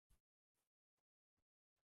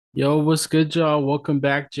Yo, what's good, y'all? Welcome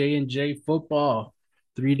back, J and J Football.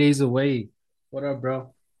 3 days away. What up,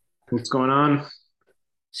 bro? What's going on?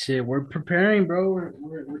 Shit, we're preparing, bro.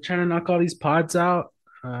 We're trying to knock all these pods out.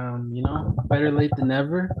 Better late than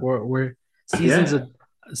never. We're seasons Yeah.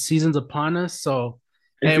 of seasons upon us. So,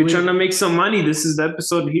 If hey, you're we trying to make some money, this is the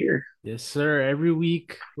episode here. yes, sir. Every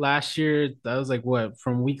week last year, that was like what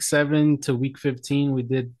from week 7 to week 15, we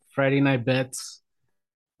did Friday night bets.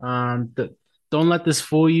 Don't let this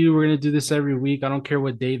fool you. We're gonna do this every week. I don't care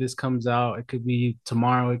what day this comes out. It could be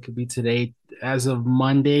tomorrow. It could be today. As of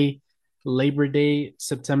Monday, Labor Day,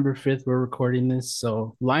 September 5th, we're recording this.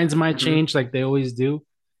 So lines might hmm change like they always do,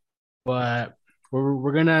 but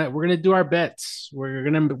we're gonna do our bets. We're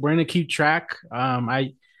gonna keep track.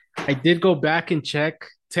 I did go back and check.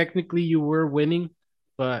 Technically, you were winning,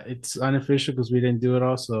 but it's unofficial because we didn't do it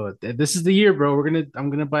all. So this is the year, bro. I'm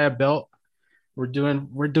gonna buy a belt. We're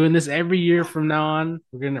doing this every year from now on.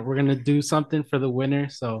 We're gonna do something for the winner.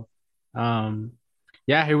 So um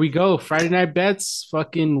yeah, here we go. Friday night bets,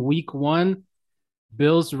 fucking week one.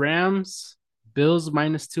 Bills Rams. Bills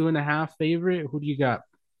minus 2.5 favorite. Who do you got?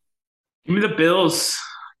 Give me the Bills.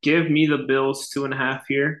 Give me the Bills 2.5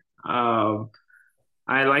 here. I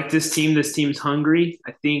like this team. This team's hungry.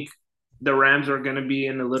 I think the Rams are going to be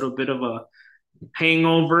in a little bit of a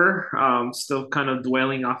hangover, still kind of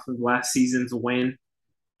dwelling off of last season's win.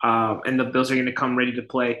 And the Bills are going to come ready to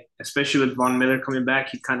play, especially with Von Miller coming back.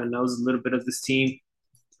 He kind of knows a little bit of this team.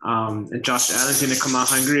 And Josh Allen's going to come out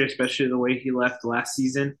hungry, especially the way he left last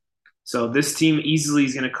season. So this team easily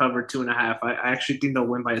is going to cover 2.5. I actually think they'll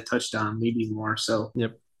win by a touchdown, maybe more. So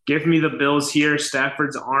Yep. give me the Bills here.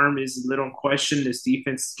 Stafford's arm is a little in question. This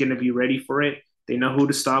defense is going to be ready for it. They know who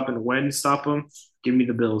to stop and when to stop them. Give me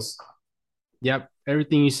the Bills. Yep.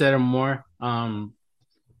 Everything you said and more. My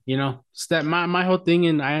whole thing,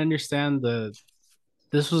 and I understand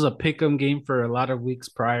this was a pick 'em game for a lot of weeks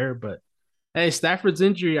prior, but hey, Stafford's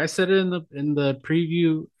injury. I said it in the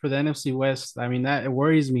preview for the NFC West. I mean, that it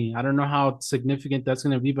worries me. I don't know how significant that's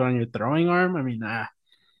going to be, but on your throwing arm, I mean,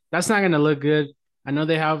 that's not going to look good. I know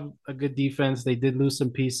they have a good defense. They did lose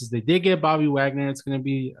some pieces. They did get Bobby Wagner. It's going to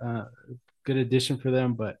be a good addition for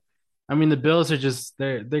them. But I mean, the Bills are just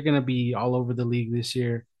they're going to be all over the league this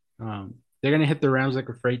year. They're going to hit the Rams like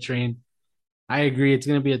a freight train. I agree. It's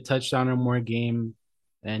going to be a touchdown or more game.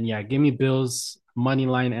 And yeah, give me Bills money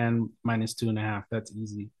line and minus 2.5. That's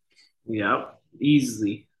easy. Yep,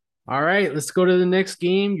 easily. All right, let's go to the next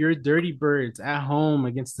game. Your Dirty Birds at home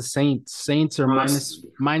against the Saints. Saints are Oh,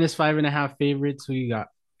 minus 5.5 favorites. Who you got?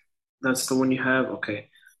 that's the one you have. Okay.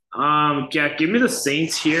 Yeah, give me the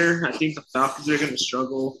Saints here. I think the Falcons are going to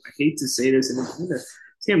struggle. I hate to say this, and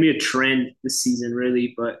it's gonna be a trend this season,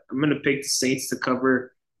 really. But I'm gonna pick the Saints to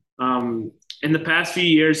cover. In the past few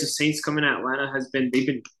years, the Saints coming to Atlanta they've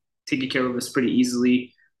been taking care of us pretty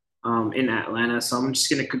easily in Atlanta. So I'm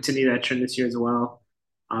just gonna continue that trend this year as well.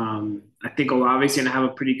 I think Olave's gonna have a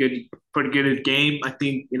pretty good game. I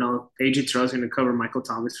think AJ Terrell's gonna cover Michael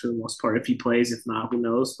Thomas for the most part if he plays. If not, who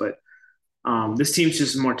knows? But this team's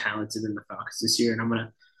just more talented than the Falcons this year, and I'm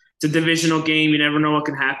gonna. It's a divisional game. You never know what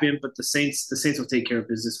can happen, but the Saints will take care of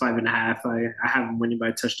business. 5.5. I have them winning by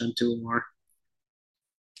a touchdown, two or more.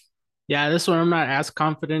 Yeah, this one I'm not as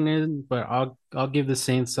confident in, but I'll give the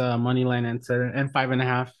Saints money line and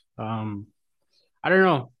 5.5. I don't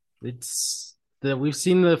know. It's that we've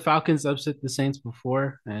seen the Falcons upset the Saints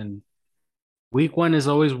before, and week one is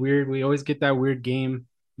always weird. We always get that weird game.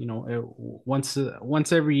 Once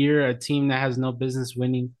every year, a team that has no business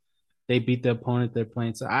winning, they beat the opponent they're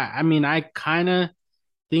playing. So I mean, I kind of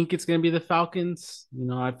think it's gonna be the Falcons.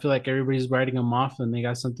 I feel like everybody's writing them off, and they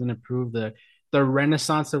got something to prove. The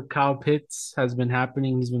renaissance of Kyle Pitts has been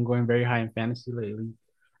happening. He's been going very high in fantasy lately.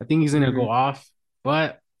 I think he's gonna go Mm-hmm. off,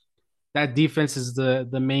 but that defense is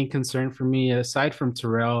the main concern for me. Aside from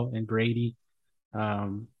Terrell and Grady,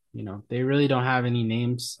 they really don't have any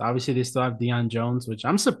names. Obviously, they still have Deion Jones, which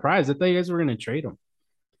I'm surprised. I thought you guys were gonna trade him.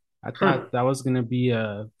 I Huh. thought that was gonna be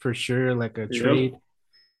for sure like a Yep. trade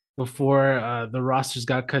before the rosters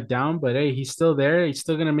got cut down. But hey, he's still there. He's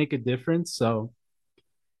still gonna make a difference. So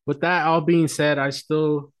with that all being said, I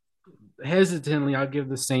still hesitantly I'll give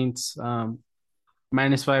the Saints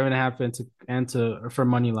minus 5.5 and to for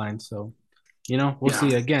money line. So we'll Yeah.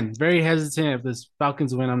 see. Again, very hesitant. If this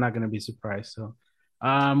Falcons win, I'm not gonna be surprised. So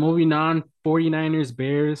moving on, 49ers,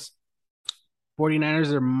 Bears.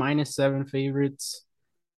 49ers are minus 7 favorites.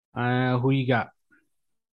 Who you got?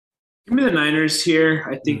 Give me the Niners here.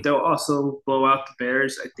 I Hmm. think they'll also blow out the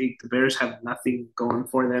Bears. I think the Bears have nothing going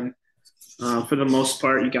for them. For the most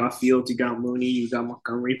part, you got Fields, you got Mooney, you got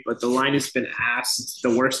Montgomery, but the line has been ass. It's the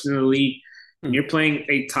worst in the league. and Hmm. you're playing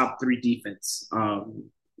a top three defense.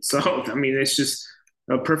 So I mean, it's just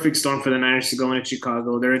a perfect storm for the Niners to go into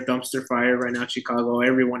Chicago. They're a dumpster fire right now, Chicago.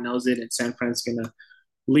 Everyone knows it, and San Fran's gonna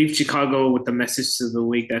leave Chicago with the message to the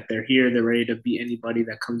league that they're here. They're ready to beat anybody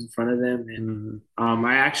that comes in front of them. And Hmm.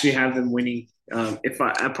 I actually have them winning. If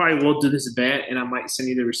I probably will do this bet, and I might send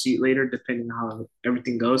you the receipt later, depending on how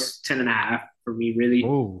everything goes. 10.5 for me, really.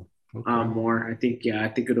 Oh, okay. More. I think, yeah, I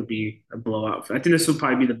think it'll be a blowout. I think this will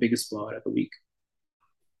probably be the biggest blowout of the week.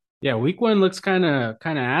 Yeah, week one looks kind of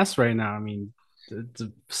ass right now. I mean,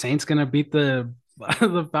 the Saints gonna beat the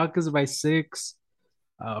the Falcons by 6.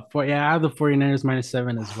 I have the 49ers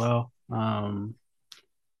 -7 as well.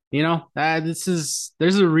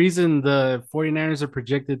 There's a reason the 49ers are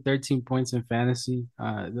projected 13 points in fantasy.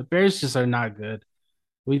 The Bears just are not good.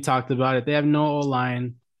 We talked about it. They have no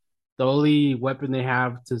O-line. The only weapon they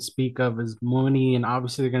have to speak of is Mooney, and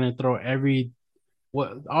obviously they're gonna throw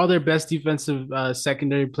all their best defensive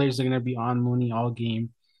secondary players are gonna be on Mooney all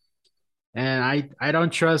game. And I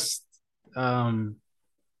don't trust um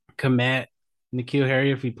Komet, N'Keal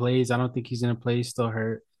Harry if he plays. I don't think he's gonna play. He's still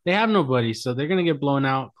hurt. They have nobody, so they're gonna get blown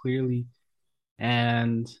out clearly.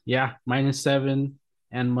 And yeah, -7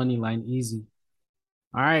 and money line easy.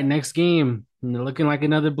 All right, next game. Looking like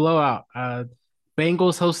another blowout.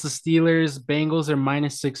 Bengals host the Steelers. Bengals are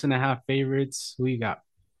 -6.5 favorites. Who you got?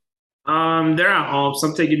 They're at home, so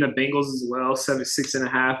I'm taking the Bengals as well, 7,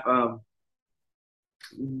 6.5.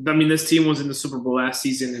 I mean, this team was in the Super Bowl last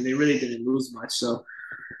season, and they really didn't lose much. So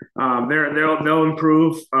they'll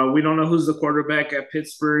improve. We don't know who's the quarterback at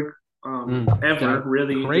Pittsburgh Yeah, ever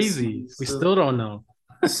really this crazy. season. We still don't know.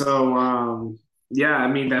 So yeah, I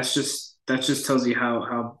mean that just tells you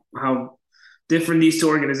how different these two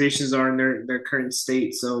organizations are in their current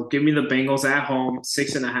state. So give me the Bengals at home,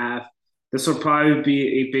 6.5. This will probably be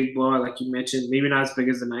a big blowout, like you mentioned. Maybe not as big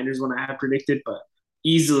as the Niners one I had predicted, but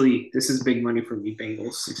easily this is big money for me.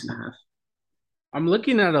 Bengals 6.5. I'm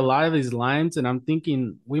looking at a lot of these lines and I'm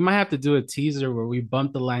thinking we might have to do a teaser where we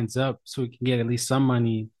bump the lines up so we can get at least some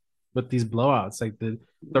money with these blowouts. Like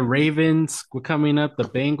the Ravens were coming up, the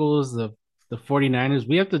Bengals, the 49ers.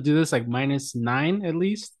 We have to do this like -9 at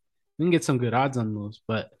least. We can get some good odds on those.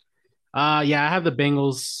 But yeah, I have the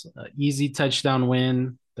Bengals easy touchdown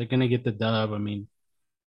win. They're gonna get the dub. I mean,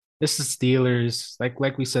 this is Steelers.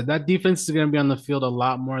 Like we said, that defense is gonna be on the field a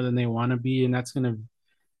lot more than they want to be, and that's gonna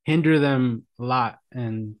hinder them a lot.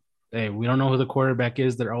 And hey, we don't know who the quarterback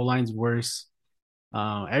is. Their O line's worse.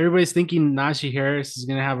 Everybody's thinking Najee Harris is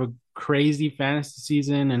gonna have a crazy fantasy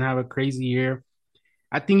season and have a crazy year.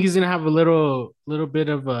 I think he's gonna have a little bit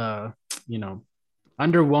of a you know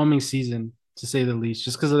underwhelming season to say the least,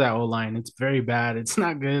 just because of that O line. It's very bad. It's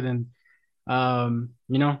not good, and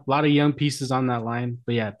a lot of young pieces on that line.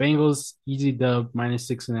 But yeah, Bengals easy dub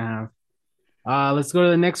 -6.5. Let's go to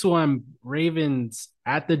the next one. Ravens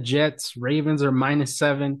at the Jets. Ravens are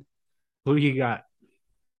 -7. Who you got?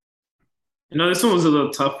 This one was a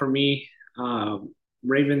little tough for me.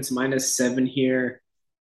 Ravens -7 here.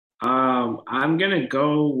 I'm gonna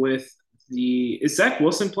go with the. Is Zach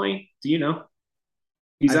Wilson playing? Do you know?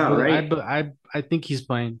 He's I out, bel right? I think he's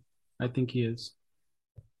playing. I think he is.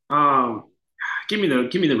 Um, give me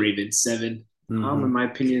the Ravens 7. In Hmm. my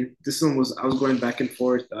opinion, this one was I was going back and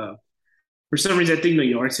forth. For some reason, I think New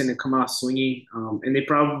York's going to come out swinging, and they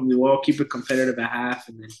probably will keep it competitive at half,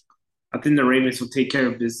 and then I think the Ravens will take care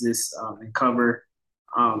of business and cover,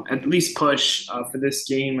 at least push for this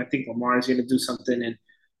game. I think Lamar is going to do something, and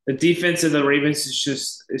the defense of the Ravens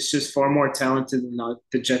is just far more talented than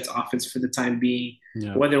the Jets' offense for the time being,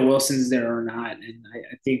 Yeah. whether Wilson's there or not. And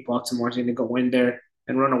I think Baltimore's going to go in there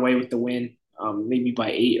and run away with the win, maybe by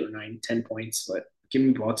 8 or 9, 10 points. But give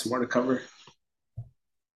me Baltimore to cover.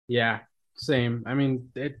 Yeah. Same. I mean,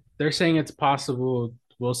 they're saying it's possible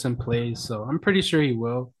Wilson plays, so I'm pretty sure he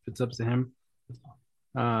will if it's up to him.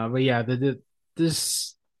 But yeah,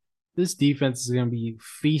 this this defense is gonna be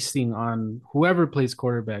feasting on whoever plays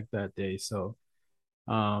quarterback that day. So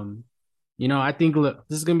Um, I think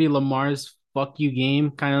this is gonna be Lamar's fuck you game,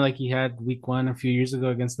 kind of like he had week one a few years ago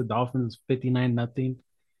against the Dolphins, 59-0.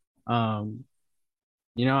 Um,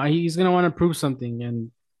 he's gonna want to prove something,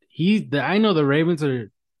 and I know the Ravens are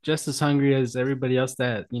just as hungry as everybody else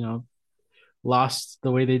that lost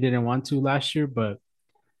the way they didn't want to last year, but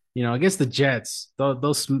against the Jets,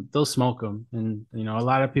 they'll smoke them, and a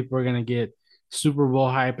lot of people are gonna get Super Bowl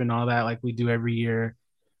hype and all that, like we do every year.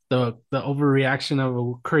 The overreaction of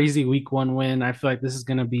a crazy week one win. I feel like this is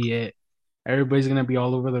gonna be it. Everybody's gonna be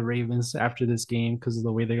all over the Ravens after this game because of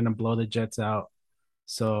the way they're gonna blow the Jets out.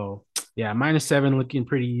 So yeah, -7 looking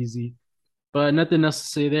pretty easy. But nothing else to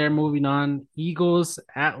say there. Moving on. Eagles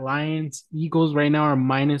at Lions. Eagles right now are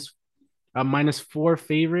 -4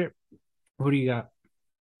 favorite. Who do you got?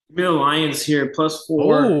 Give me the Lions here,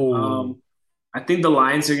 +4. Oh, I think the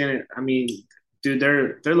Lions are gonna. I mean, dude,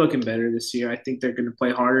 they're looking better this year. I think they're gonna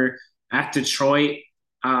play harder at Detroit.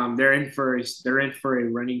 They're in for a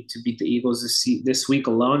running to beat the Eagles this week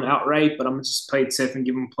alone outright. But I'm gonna just play it safe and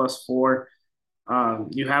give them +4.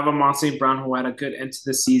 You have a St. Brown who had a good end to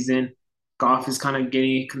the season. Goff is kind of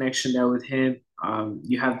getting a connection there with him.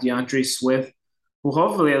 You have DeAndre Swift, who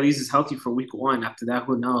hopefully at least is healthy for week one. After that,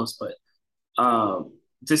 who knows? But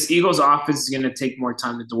this Eagles offense is going to take more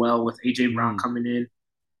time to dwell with AJ Brown mm, coming in.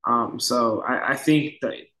 So I think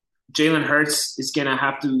that Jalen Hurts is going to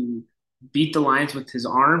have to beat the Lions with his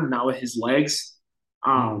arm, not with his legs.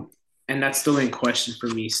 mm. And that's still in question for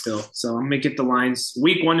me still. So I'm gonna get the Lions.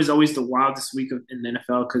 Week one is always the wildest week in the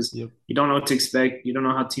NFL because Yep. you don't know what to expect. You don't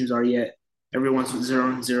know how teams are yet. Everyone's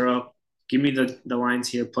 0-0. Give me the Lions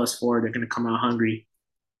here +4. They're gonna come out hungry.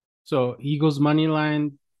 So Eagles money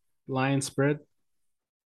line, Lions spread.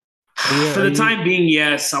 For Are the you? time being,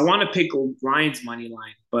 yes. I want to pick Lions money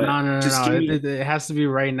line, but No, no, no, just no. It has to be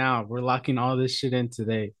right now. We're locking all this shit in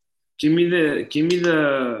today. give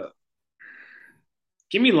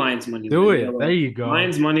me Lions money Do line. it. There you go.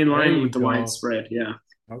 Lions money There line you with the Lions go. spread. Yeah.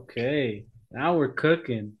 Okay. Now we're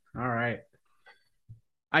cooking. All right.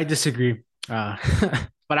 I disagree.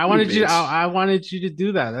 But I You wanted you bitch. I wanted you to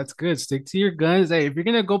do that. That's good. Stick to your guns. Hey, if you're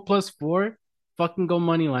gonna go +4, fucking go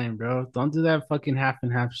money line, bro. Don't do that fucking half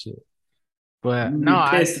and half shit. I'm But gonna no,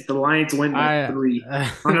 be pissed if the Lions win by I 3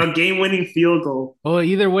 on a game-winning field goal. well,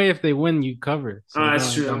 either way, if they win, you cover. So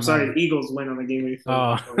That's it true. I'm don't sorry. matter. The Eagles win on a game-winning field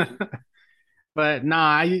Oh, goal. Apologies. but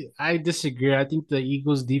nah, I disagree. I think the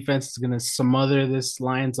Eagles defense is gonna smother this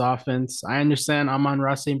Lions offense. I understand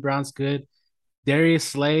Amon-Ra St. Brown's good. Darius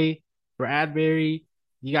Slay, Bradbury.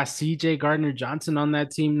 You got CJ Gardner Johnson on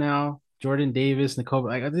that team now. Jordan Davis, Nicole.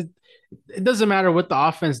 It doesn't matter what the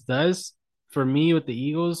offense does for me with the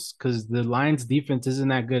Eagles because the Lions defense isn't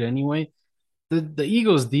that good anyway. The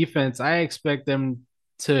Eagles defense, I expect them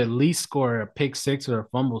to at least score a pick six or a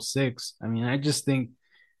fumble six. I mean, I just think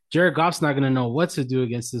Jared Goff's not going to know what to do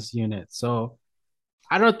against this unit. So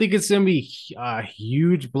I don't think it's going to be a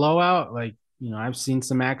huge blowout like, I've seen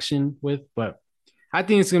some action with, but I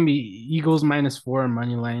think it's going to be Eagles -4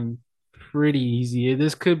 money line. Pretty easy.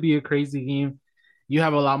 This could be a crazy game. You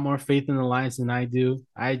have a lot more faith in the Lions than I do.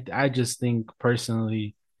 I just think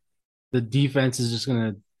personally the defense is just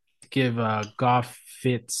going to give Goff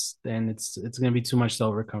fits, and it's going to be too much to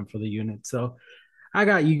overcome for the unit. So I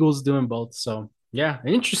got Eagles doing both. So yeah,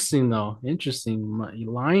 interesting though. Interesting.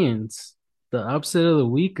 Lions, the upset of the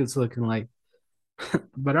week is looking like.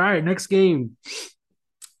 But all right, next game.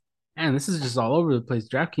 Man, this is just all over the place.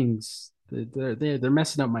 DraftKings, they're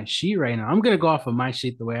messing up my sheet right now. I'm gonna go off of my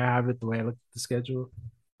sheet the way I have it, the way I look at the schedule.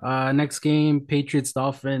 Next game, Patriots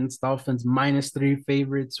Dolphins. Dolphins -3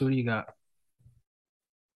 favorites. Who do you got?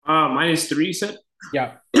 -3, you said?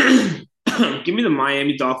 Yeah. Give me the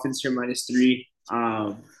Miami Dolphins here -3.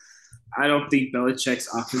 I don't think Belichick's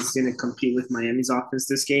offense is going to compete with Miami's offense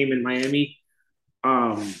this game in Miami.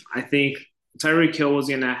 I think Tyreek Hill was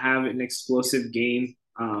going to have an explosive game.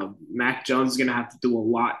 Mac Jones is going to have to do a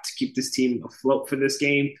lot to keep this team afloat for this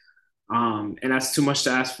game. And that's too much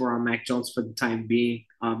to ask for on Mac Jones for the time being.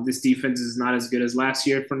 This defense is not as good as last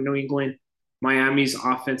year for New England. Miami's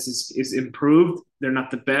offense is improved. They're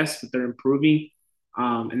not the best, but they're improving.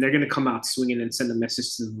 And they're going to come out swinging and send a message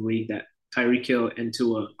to the league that Tyreek Hill and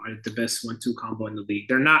Tua are the best 1-2 combo in the league.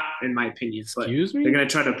 They're not, in my opinion, but Excuse they're me? going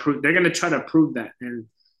to try to prove. They're going to try to prove that, and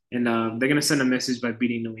they're going to send a message by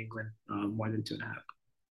beating New England more than 2.5.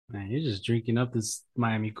 Man, you're just drinking up this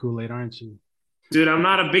Miami Kool-Aid, aren't you? Dude, I'm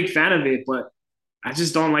not a big fan of it, but I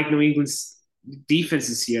just don't like New England's defense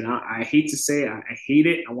this year. And I hate to say it, I hate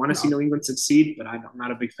it. I want to see No. New England succeed, but I'm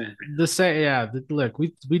not a big fan right Look,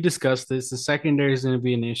 we discussed this. The secondary is going to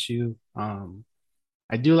be an issue.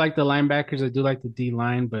 I do like the linebackers. I do like the D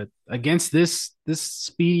line, but against this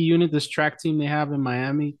speedy unit, this track team they have in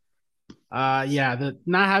Miami, yeah, the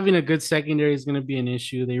not having a good secondary is going to be an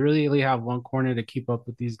issue. They really only have one corner to keep up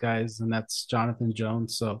with these guys, and that's Jonathan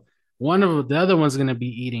Jones. So one of the other one's going to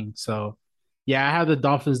be eating. So yeah, I have the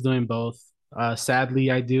Dolphins doing both.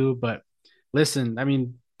 Sadly, I do, but listen, I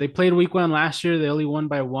mean, they played week one last year. They only won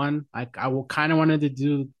by one. I will kind of wanted to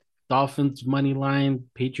do Dolphins money line,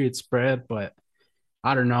 Patriots spread, but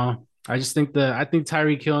I don't know. I think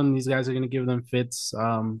Tyreek Hill and these guys are going to give them fits.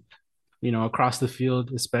 Across the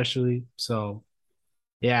field, especially. So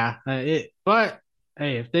yeah, but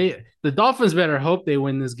Hey, if the Dolphins better hope they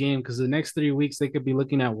win this game because the next 3 weeks they could be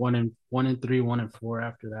looking at 1-3, 1-4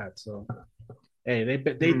 after that. So hey,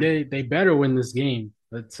 Hmm. they better win this game.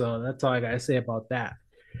 That's all I gotta say about that.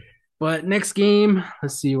 But next game,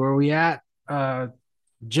 let's see where we at.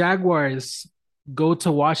 Jaguars go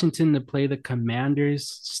to Washington to play the Commanders.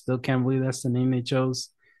 Still can't believe that's the name they chose.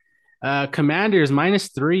 Commanders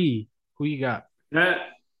 -3. Who you got? That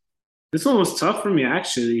this one was tough for me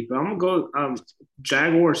actually, but I'm gonna go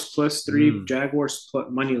Jaguars +3, Mm, Jaguars plus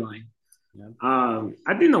money line. yeah.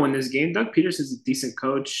 I think they'll win this game. Doug Peterson's a decent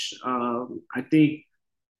coach. I think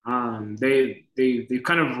they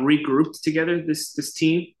kind of regrouped together this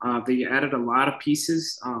team. They added a lot of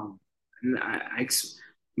pieces. And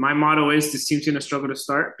my motto is this team's going to struggle to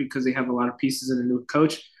start because they have a lot of pieces and a new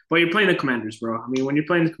coach. But you're playing the Commanders, bro. I mean, when you're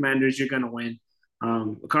playing the Commanders, you're going to win.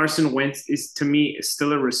 Carson Wentz is to me is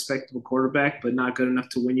still a respectable quarterback, but not good enough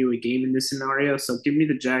to win you a game in this scenario. So give me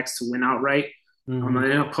the Jags to win outright. Hmm.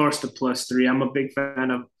 And of course the +3. I'm a big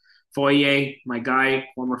fan of Foye, my guy,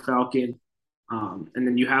 former Falcon. And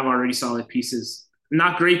then you have already solid pieces,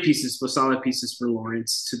 not great pieces, but solid pieces for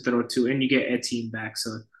Lawrence to throw to, and you get Etienne back. So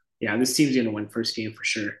yeah, this team's gonna win first game for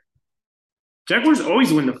sure. Jaguars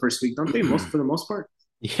always win the first week, don't they? Most for the most part.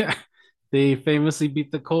 Yeah, they famously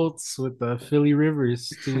beat the Colts with Philly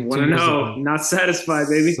Rivers two Want to years know? ago. Not satisfied,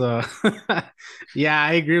 baby. So, yeah,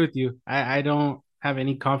 I agree with you. I don't have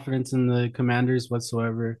any confidence in the Commanders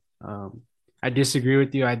whatsoever. I disagree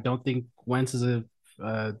with you. I don't think Wentz is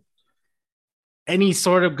a any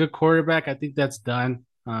sort of good quarterback. I think that's done.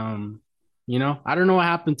 I don't know what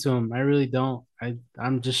happened to him. I really don't.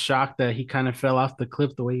 I'm just shocked that he kind of fell off the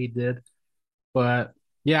cliff the way he did. But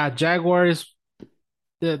yeah, Jaguars,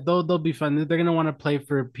 they'll be fun. They're gonna want to play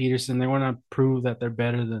for Peterson. They want to prove that they're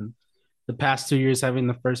better than the past 2 years having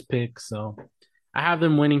the first pick. So I have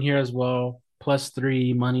them winning here as well.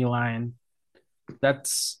 +3 money line.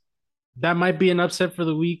 That's that might be an upset for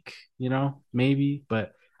the week, maybe.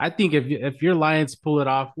 But I think if your Lions pull it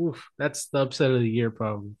off, oof, that's the upset of the year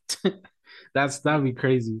probably. That'd be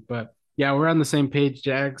crazy. But yeah, we're on the same page.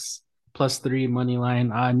 Jags +3 money line.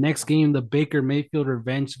 Next game, the Baker Mayfield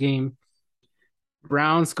revenge game.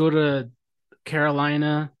 Browns go to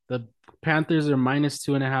Carolina. The Panthers are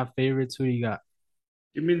 -2.5 favorites. Who do you got?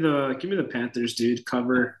 Give me the Panthers, dude.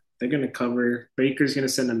 Cover. They're gonna cover. Baker's gonna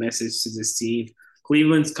send a message to this team.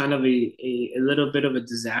 Cleveland's kind of a little bit of a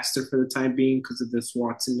disaster for the time being because of this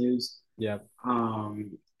Watson news. Yeah.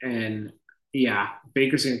 And yeah,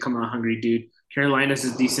 Baker's gonna come out hungry, dude. Carolina's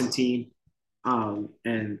a decent team,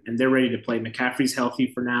 and they're ready to play. McCaffrey's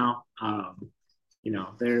healthy for now.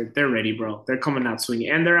 They're ready, bro. They're coming out swinging,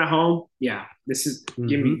 and they're at home. Yeah,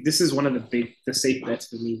 Mm-hmm. this is one of the safe bets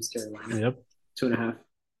for me is Carolina Yep. 2.5.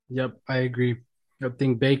 Yep. I agree. I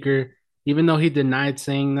think Baker, even though he denied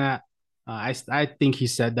saying that, I think he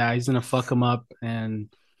said that he's gonna fuck him up. And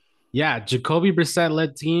yeah, Jacoby Brissett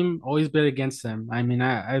led team always bet against them. I mean,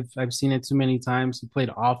 I've seen it too many times. He played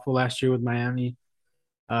awful last year with Miami.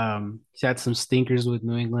 He's had some stinkers with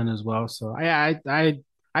New England as well. So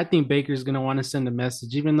I think Baker's gonna want to send a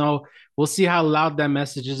message, even though we'll see how loud that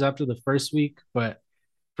message is after the first week. But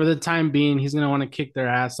for the time being, he's gonna want to kick their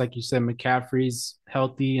ass, like you said. McCaffrey's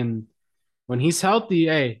healthy, and when he's healthy,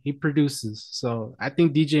 hey, he produces. So I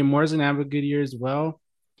think DJ Moore's gonna have a good year as well.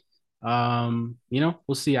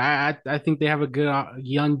 We'll see. I think they have a good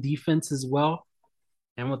young defense as well.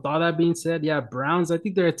 And with all that being said, yeah, Browns, I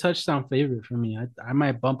think they're a touchdown favorite for me. I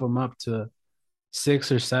might bump them up to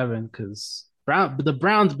 6 or 7 because the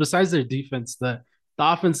Browns, besides their defense, the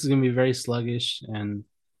offense is gonna be very sluggish. And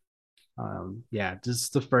yeah,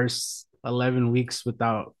 just the first 11 weeks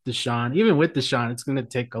without Deshaun, even with Deshaun, it's gonna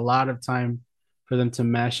take a lot of time for them to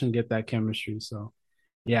mesh and get that chemistry. So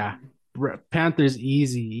yeah, Panthers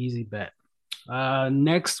easy bet.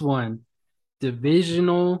 Next one,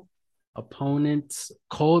 divisional opponents.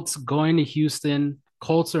 Colts going to Houston.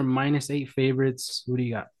 Colts are -8 favorites. Who do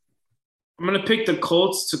you got? I'm gonna pick the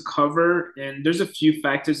Colts to cover, and there's a few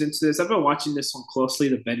factors into this. I've been watching this one closely,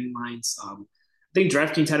 the betting lines. I think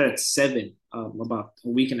DraftKings had it at 7 about a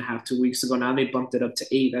week and a half, 2 weeks ago. Now they bumped it up to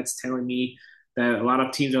 8. That's telling me that a lot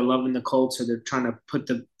of teams are loving the Colts, or they're trying to put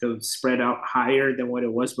the spread out higher than what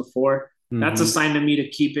it was before. That's a Mm-hmm. sign to me to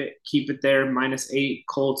keep it there. -8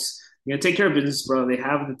 Colts. You're gonna take care of business, bro. They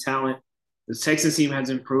have the talent. The Texans team has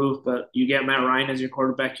improved, but you get Matt Ryan as your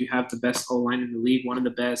quarterback. You have the best O line in the league, one of the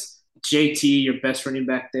best. JT, your best running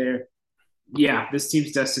back there. Yeah, this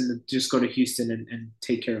team's destined to just go to Houston and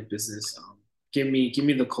take care of business. Give me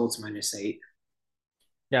the Colts -8.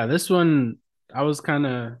 Yeah, this one I was kind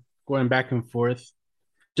of going back and forth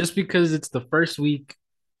just because it's the first week.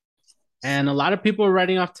 And a lot of people are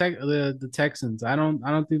writing off the Texans. I don't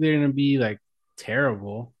think they're gonna be like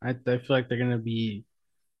terrible. I feel like they're gonna be,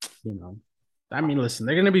 you know, I mean, listen,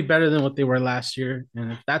 they're gonna be better than what they were last year.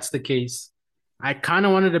 And if that's the case, I kind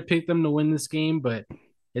of wanted to pick them to win this game, but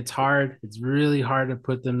it's hard. It's really hard to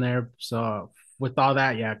put them there. So with all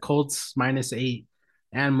that, yeah, Colts -8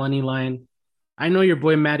 and money line. I know your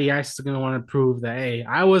boy Matty Ice is gonna want to prove that hey,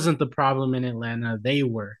 I wasn't the problem in Atlanta. They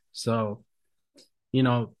were. So, you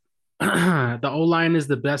know, the O line is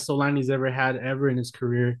the best O line he's ever had ever in his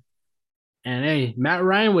career. And hey, Matt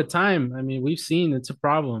Ryan with time, I mean, we've seen it's a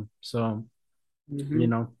problem. So,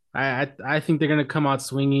 Hmm. I think they're gonna come out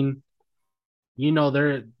swinging.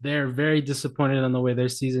 They're very disappointed on the way their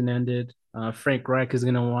season ended. Frank Reich is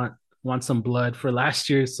gonna want some blood for last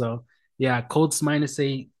year. So yeah, Colts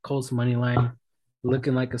 -8, Colts money line,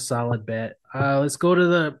 looking like a solid bet. Let's go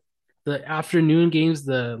to the afternoon games,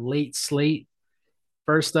 the late slate.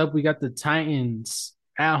 First up, we got the Titans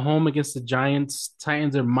at home against the Giants.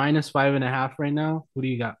 Titans are -5.5 right now. What do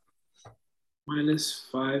you got?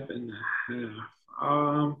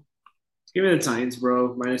 -5.5. Give me the Titans,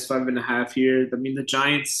 bro. -5.5 here. I mean, the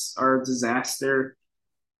Giants are a disaster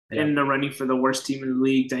Yep. in the running for the worst team in the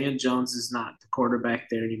league. Daniel Jones is not the quarterback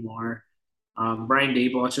there anymore. Brian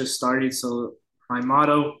Daboll just started, so my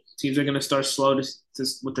motto: teams are going to start slow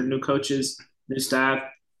with their new coaches, new staff.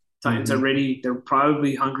 Titans are Mm-hmm. ready. They're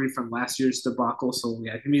probably hungry from last year's debacle. So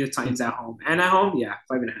yeah, give me the Titans at home. And at home, yeah,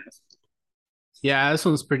 5.5. Yeah, this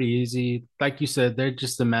one's pretty easy. Like you said, they're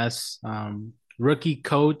just a mess. Rookie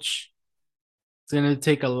coach. It's gonna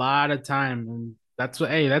take a lot of time, and that's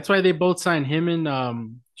why they both signed him and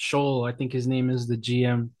Scholl. I think his name is the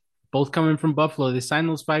GM. Both coming from Buffalo. They signed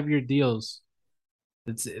those 5-year deals.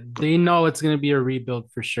 They know it's gonna be a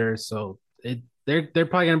rebuild for sure. So they're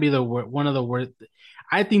probably gonna be one of the worst.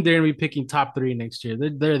 I think they're gonna be picking top three next year.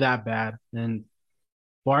 They're that bad. And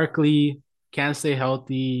Barkley can't stay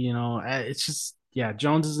healthy. It's just yeah.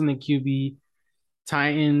 Jones is in the QB.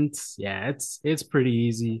 Titans, yeah, it's pretty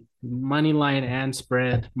easy. Money line and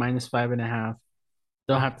spread -5.5.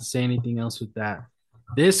 Don't have to say anything else with that.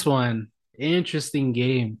 This one, interesting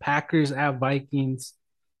game. Packers at Vikings.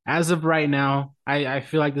 As of right now, I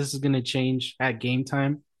feel like this is gonna change at game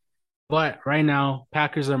time. But right now,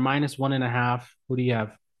 Packers are -1.5. What do you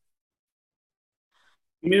have?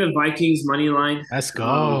 Give me the Vikings money line, Let's um,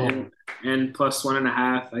 go. and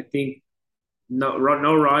 +1.5. I think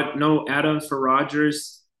no Adams for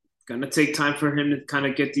Rodgers. Gonna take time for him to kind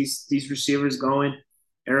of get these receivers going.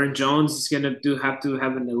 Aaron Jones is gonna do have to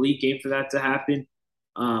have an elite game for that to happen.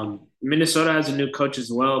 Minnesota has a new coach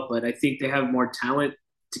as well, but I think they have more talent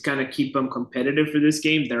to kind of keep them competitive for this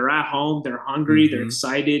game. They're at home, they're hungry, they're Mm-hmm.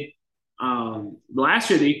 excited. Last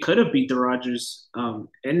year they could have beat the Rodgers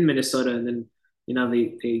in Minnesota, and then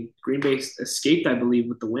they Green Bay escaped, I believe,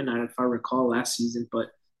 with the win, if I recall last season. But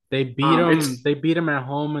They beat them. it's They beat them at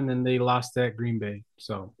home, and then they lost at Green Bay.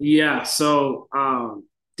 So yeah. So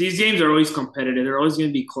these games are always competitive. They're always going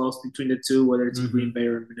to be close between the two, whether it's in Green mm-hmm. Bay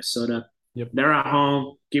or Minnesota. Yep. They're at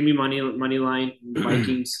home. Give me money line.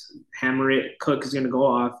 Vikings hammer it. Cook is going to go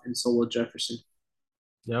off, and so will Jefferson.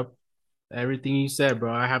 Yep. Everything you said,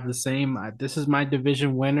 bro. I have the same. This is my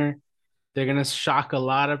division winner. They're gonna shock a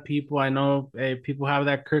lot of people. I know people have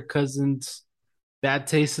that Kirk Cousins bad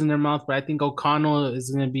taste in their mouth, but I think O'Connell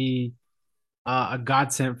is gonna be a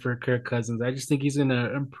godsend for Kirk Cousins. I just think he's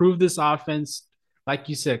gonna improve this offense. Like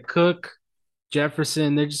you said, Cook,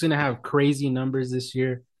 Jefferson, they're just gonna have crazy numbers this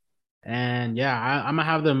year. And yeah, I'm gonna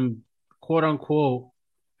have them quote unquote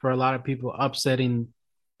for a lot of people upsetting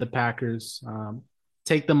the Packers.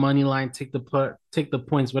 Take the money line, take the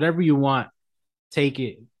points, whatever you want, take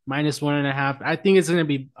it. -1.5. I think it's gonna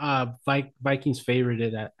be Vikings favored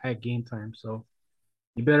at game time. So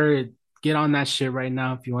you better get on that shit right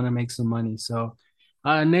now if you want to make some money. So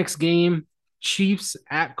next game, Chiefs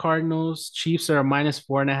at Cardinals. Chiefs are a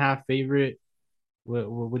 -4.5 favorite.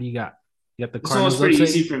 What do you got? You got the This one was Cardinals pretty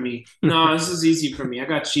easy upsetting? for me. No, this is easy for me. I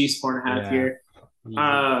got Chiefs 4.5 Yeah, here.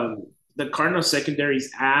 easy. The Cardinal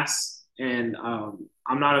secondary's ass, and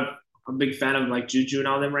I'm not a big fan of like Juju and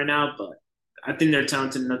all them right now, but I think they're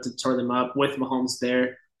talented enough to tear them up with Mahomes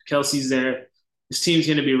there, Kelsey's there. This team's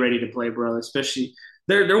gonna be ready to play, bro. Especially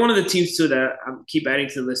they're one of the teams too that I keep adding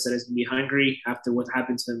to the list that is gonna be hungry after what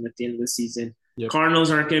happened to them at the end of the season. Yep.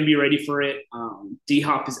 Cardinals aren't gonna be ready for it. D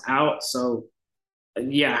Hop is out, so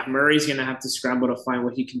yeah, Murray's gonna have to scramble to find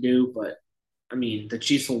what he can do, but I mean, the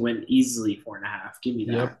Chiefs will win easily 4.5. Give me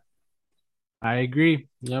Yep. that. I agree.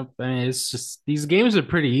 Yep. I mean, it's just these games are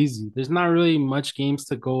pretty easy. There's not really much games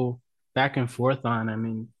to go back and forth on. I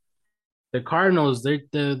mean, The Cardinals,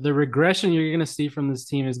 the regression you're gonna see from this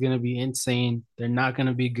team is gonna be insane. They're not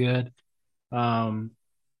gonna be good. Um,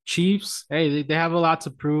 Chiefs, hey, they have a lot to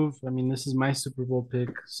prove. I mean, this is my Super Bowl pick,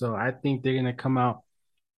 so I think they're gonna come out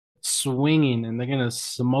swinging and they're gonna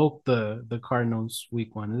smoke the Cardinals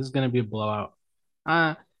week one. This is gonna be a blowout.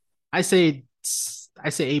 Uh, I say I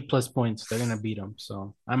say 8+ points. They're gonna beat them.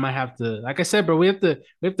 So I might have to, like I said, bro. We have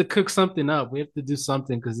to cook something up. We have to do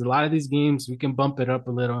something because a lot of these games we can bump it up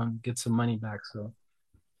a little and get some money back. So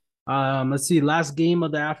let's see. Last game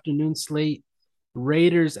of the afternoon slate: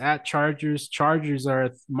 Raiders at Chargers. Chargers are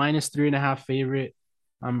a -3.5 favorite.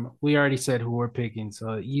 We already said who we're picking,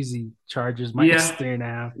 so easy. Chargers minus Yeah,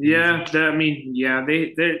 3.5. Easy. yeah. I mean, yeah,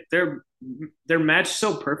 they're matched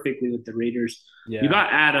so perfectly with the Raiders. You Yeah.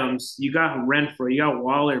 got Adams, you got Renfro, you got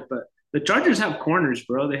Waller, but the Chargers have corners,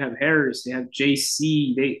 bro. They have Harris, they have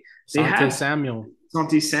JC, they Sante have Samuel.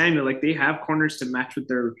 Santi Samuel. Like they have corners to match with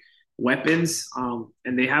their weapons,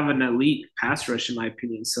 and they have an elite pass rush, in my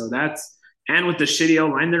opinion. So that's and with the shitty O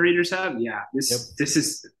line the Raiders have, yeah, Yep. this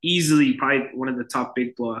is easily probably one of the top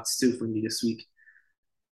big blowouts too for me this week.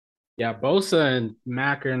 Yeah, Bosa and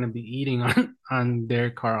Mac are gonna be eating on their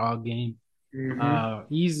car all game.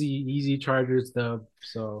 Mm-hmm. Easy Chargers dub.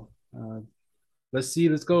 So let's see.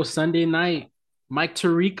 Let's go Sunday night. Mike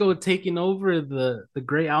Tirico taking over the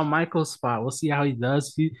great Al Michaels spot. We'll see how he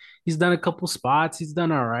does. He's done a couple spots. He's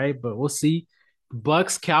done all right, but we'll see.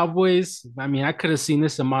 Bucks Cowboys. I mean, I could have seen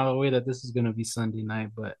this a mile away that this is gonna be Sunday night,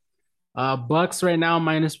 but Bucks right now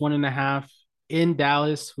 -1.5 in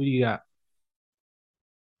Dallas. Who do you got?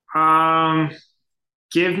 Um,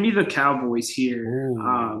 Give me the Cowboys here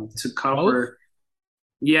Oh, to both. cover.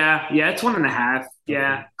 Yeah, it's 1.5. Okay.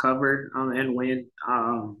 Yeah, cover and win.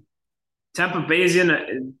 Tampa Bay is gonna,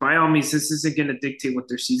 by all means, this isn't gonna dictate what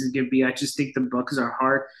their season's gonna be. I just think the Bucks are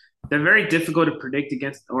hard. They're very difficult to predict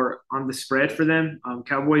against or on the spread for them.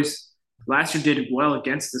 Cowboys last year did well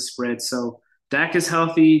against the spread, so Dak is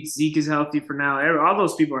healthy, Zeke is healthy for now. All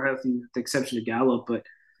those people are healthy, with the exception of Gallup. But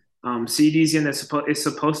CD's is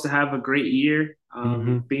supposed to have a great year,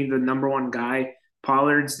 Mm-hmm. being the number one guy.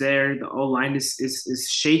 Pollard's there. The O line is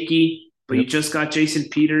shaky, but you Yep. just got Jason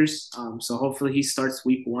Peters, so hopefully he starts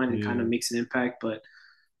week one and kind of Dude. makes an impact. But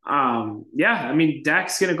yeah, I mean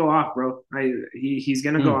Dak's gonna go off, bro. He's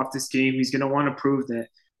gonna go Hmm. off this game. He's gonna want to prove that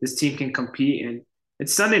this team can compete, and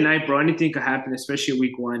it's Sunday night, bro. Anything could happen, especially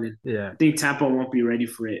week one. And Yeah. I think Tampa won't be ready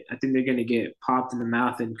for it. I think they're gonna get popped in the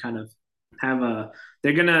mouth and kind of have a.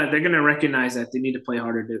 They're gonna recognize that they need to play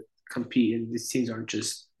harder to compete, and these teams aren't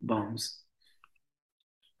just bums.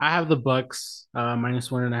 I have the Bucks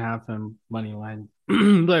 -1.5 and money line.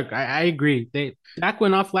 Look, I agree. Dak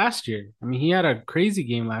went off last year. I mean, he had a crazy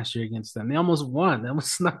game last year against them. They almost won. They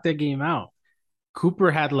almost snuck that game out. Cooper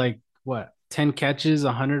had like what 10 catches,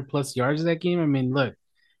 100+ yards that game. I mean, look,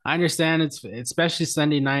 I understand it's especially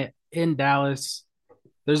Sunday night in Dallas.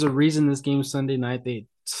 There's a reason this game's Sunday night. They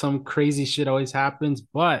some crazy shit always happens,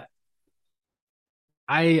 but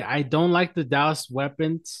I don't like the Dallas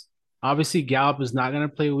weapons. Obviously, Gallup is not going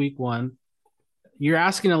to play week one. You're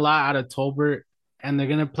asking a lot out of Tolbert, and they're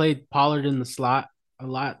going to play Pollard in the slot a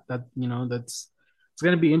lot. That's it's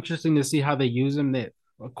going to be interesting to see how they use him. That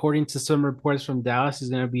according to some reports from Dallas, is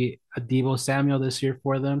going to be a Debo Samuel this year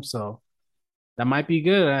for them. So that might be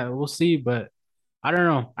good. We'll see, but I don't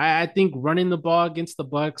know. I think running the ball against the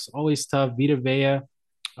Bucks always tough. Vita Vea,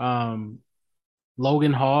 um,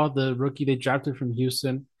 Logan Hall, the rookie they drafted from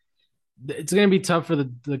Houston, it's going to be tough for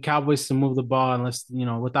the Cowboys to move the ball unless,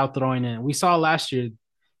 without throwing it. We saw last year,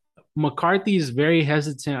 McCarthy is very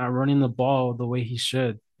hesitant on running the ball the way he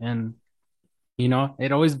should. And,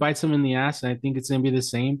 it always bites him in the ass. And I think it's going to be the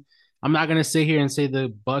same. I'm not going to sit here and say the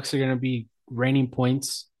Bucks are going to be raining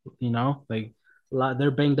points, like they're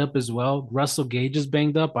banged up as well. Russell Gage is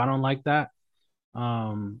banged up. I don't like that.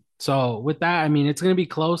 So with that, I mean, it's going to be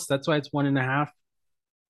close. That's why it's 1.5,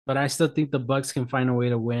 but I still think the Bucks can find a way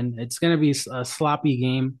to win. It's going to be a sloppy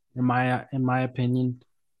game in my opinion,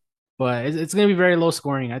 but it's going to be very low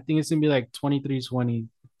scoring. I think it's going to be like 23-20.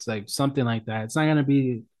 It's like something like that. It's not going to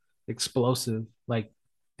be explosive like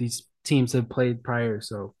these teams have played prior.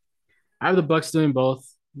 So I have the Bucks doing both.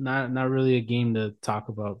 Not really a game to talk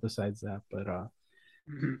about besides that, but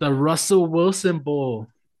the Russell Wilson Bowl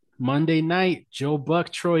Monday night, Joe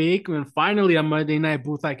Buck, Troy Aikman. Finally, a Monday night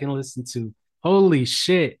booth I can listen to. Holy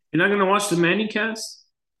shit. You're not gonna watch the Manning cast?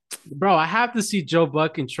 Bro, I have to see Joe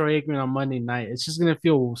Buck and Troy Aikman on Monday night. It's just gonna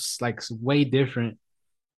feel like way different.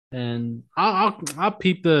 And I'll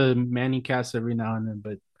peep the Manning cast every now and then,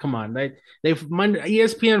 but come on, they've Monday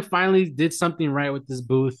ESPN finally did something right with this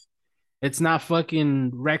booth. It's not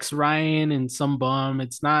fucking Rex Ryan and some bum.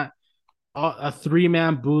 It's not. a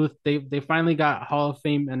three-man booth. They finally got Hall of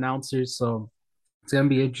Fame announcers, so it's gonna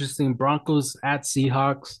be interesting. Broncos at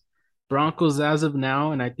Seahawks. Broncos as of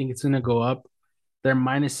now, and I think it's gonna go up. They're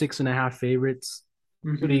 -6.5 favorites.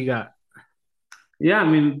 What do you Hmm. got? Yeah, I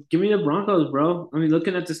mean, give me the Broncos, bro. I mean,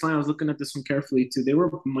 looking at this line, I was looking at this one carefully too. They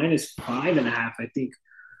were -5.5, I think,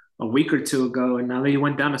 a week or two ago, and now they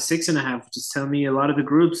went down to 6.5, which is telling me a lot of the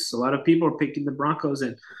groups, a lot of people are picking the Broncos,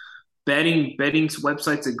 and betting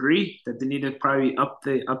websites agree that they need to probably up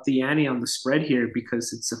the ante on the spread here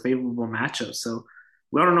because it's a favorable matchup. So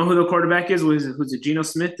we don't know who the quarterback is. Who's it? Geno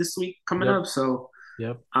Smith this week coming Yep, up. So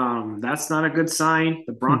yep. that's not a good sign.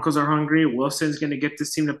 The Hmm. Broncos are hungry. Wilson's going to get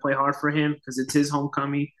this team to play hard for him because it's his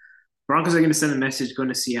homecoming. Broncos are going to send a message going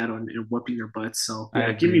to Seattle and whooping their butts. So I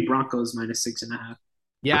yeah, give me agree. Broncos -6.5.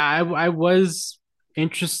 Yeah, I was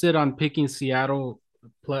interested on picking Seattle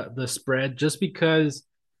the spread just because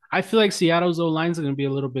I feel like Seattle's O line's going to be a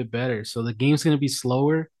little bit better. So the game's going to be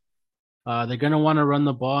slower. They're going to want to run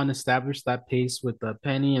the ball and establish that pace with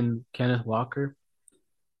Penny and Kenneth Walker.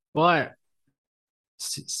 But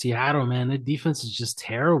Seattle, man, the defense is just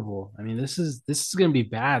terrible. I mean, this is going to be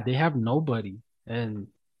bad. They have nobody, and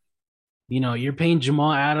you're paying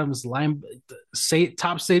Jamal Adams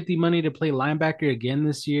top safety money to play linebacker again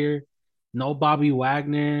this year. No Bobby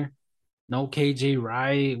Wagner, no KJ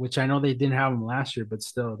Wright, which I know they didn't have him last year, but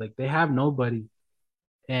still, like they have nobody.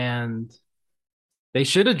 And they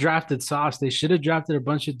should have drafted Sauce. They should have drafted a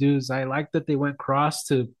bunch of dudes. I like that they went cross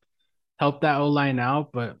to help that O line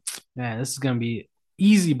out, but man, this is gonna be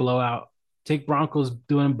easy blowout. Take Broncos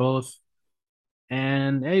doing both.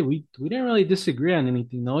 And hey, we didn't really disagree on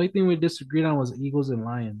anything. The only thing we disagreed on was Eagles and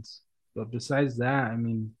Lions. But besides that, I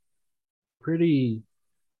mean, pretty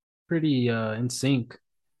pretty in sync.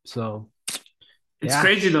 So It's yeah,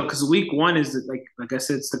 crazy though because week one is like I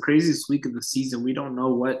said, it's the craziest week of the season. We don't know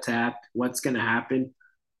what's going to happen.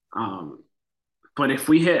 Um, but if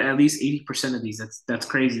we hit at least 80% of these, that's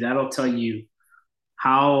crazy. That'll tell you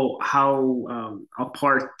how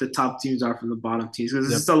apart the top teams are from the bottom teams because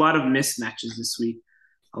there's yep, just a lot of mismatches this week.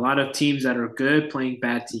 A lot of teams that are good playing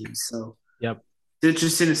bad teams. So yep. it's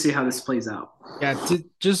interesting to see how this plays out. Yeah,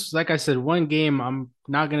 just like I said, one game, I'm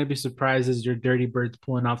not gonna be surprised as your Dirty Birds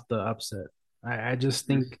pulling off the upset. I just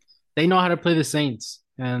think they know how to play the Saints,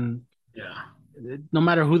 and Yeah. no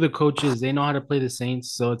matter who the coach is, they know how to play the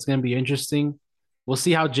Saints. So it's gonna be interesting. We'll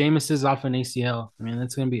see how Jameis is off an ACL. I mean,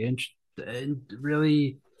 that's gonna be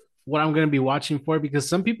really what I'm gonna be watching for because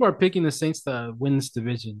some people are picking the Saints to win this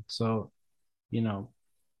division. So you know,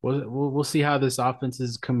 we'll see how this offense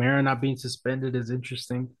is. Kamara not being suspended is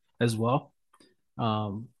interesting as well.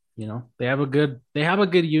 They have a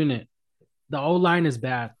good unit. The O line is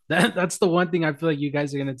bad. That's the one thing I feel like you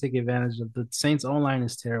guys are gonna take advantage of. The Saints O line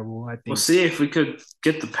is terrible. I We'll think. see if we could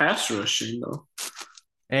get the pass rushing though.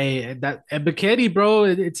 Hey, that Ebiketie, bro,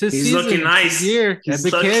 it's his He's looking season. It's his nice. year. He's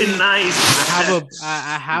looking Ebiketie. I have nice. a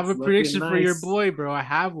I have He's a looking prediction for your nice. boy, bro. I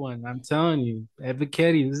have one. I'm telling you,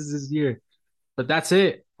 Ebiketie, this is his year. But that's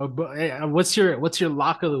it. What's your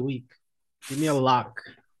lock of the week? Give me a lock.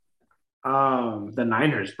 The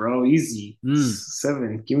Niners, bro, easy Mm.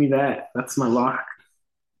 7. Give me that. That's my lock.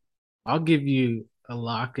 I'll give you a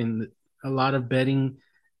lock, and a lot of betting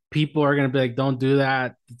people are gonna be like, "Don't do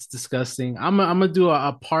that. It's disgusting." I'm gonna do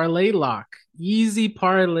a parlay lock, easy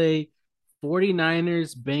parlay.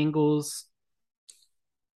 49ers, Bengals,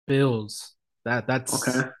 Bills.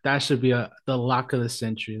 Okay. That should be the lock of the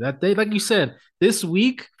century. That they like you said this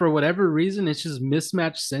week for whatever reason it's just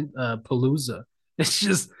palooza. It's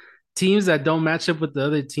just teams that don't match up with the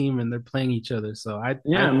other team and they're playing each other. So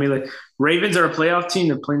Yeah, I I mean, like Ravens are a playoff team.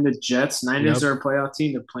 They're playing the Jets. Niners yep, are a playoff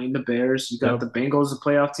team. They're playing the Bears. You got yep, the Bengals, a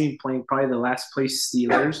playoff team, playing probably the last place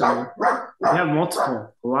Steelers. I mean, we have a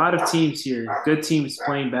lot of teams here. Good teams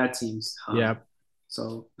playing bad teams. yep.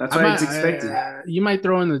 So that's why it's expected. You might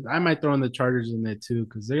throw in the I might throw in the Chargers in there too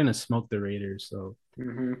because they're gonna smoke the Raiders. So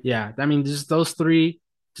Hmm. yeah, I mean just those three.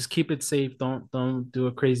 Just keep it safe. Don't do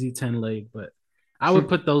a crazy 10 leg. But I would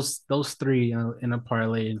put those three in a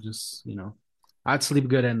parlay and just I'd sleep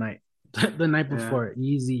good at night. The night Yeah. before,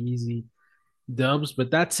 easy dubs. But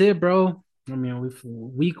that's it, bro. I mean,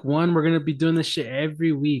 week one we're gonna be doing this shit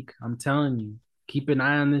every week. I'm telling you, keep an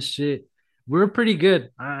eye on this shit. We're pretty good.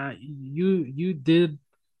 You did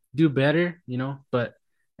do better, but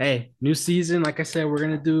hey, new season, like I said, we're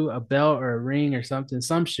gonna do a belt or a ring or something,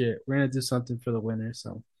 some shit. We're gonna do something for the winner.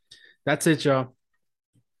 So that's it, y'all.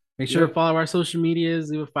 Make sure to Yep. follow our social medias,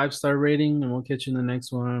 leave a 5-star rating, and we'll catch you in the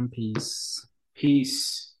next one. Peace.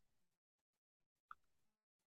 Peace.